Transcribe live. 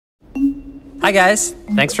Hi guys,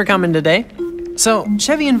 thanks for coming today. So,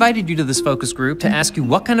 Chevy invited you to this focus group to ask you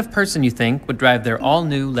what kind of person you think would drive their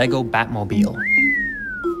all-new Lego Batmobile.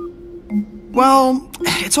 Well,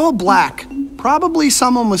 it's all black. Probably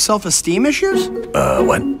someone with self-esteem issues?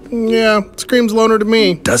 What? Yeah, screams loner to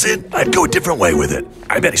me. Does it? I'd go a different way with it.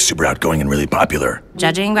 I bet he's super outgoing and really popular.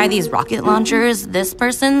 Judging by these rocket launchers, this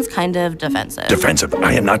person's kind of defensive. Defensive?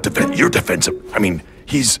 I am not defensive. You're defensive. I mean,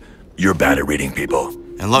 you're bad at reading people.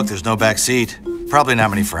 And look, there's no back seat. Probably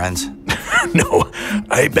not many friends. No,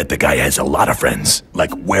 I bet the guy has a lot of friends.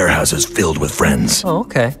 Like warehouses filled with friends. Oh,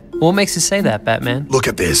 okay. What makes you say that, Batman? Look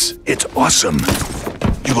at this. It's awesome.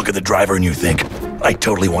 You look at the driver and you think, I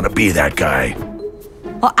totally want to be that guy.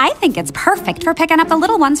 Well, I think it's perfect for picking up the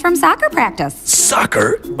little ones from soccer practice.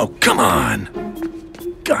 Soccer? Oh, come on.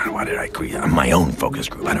 God, why did I create my own focus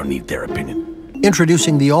group? I don't need their opinion.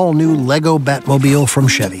 Introducing the all-new Lego Batmobile from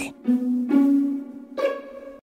Chevy.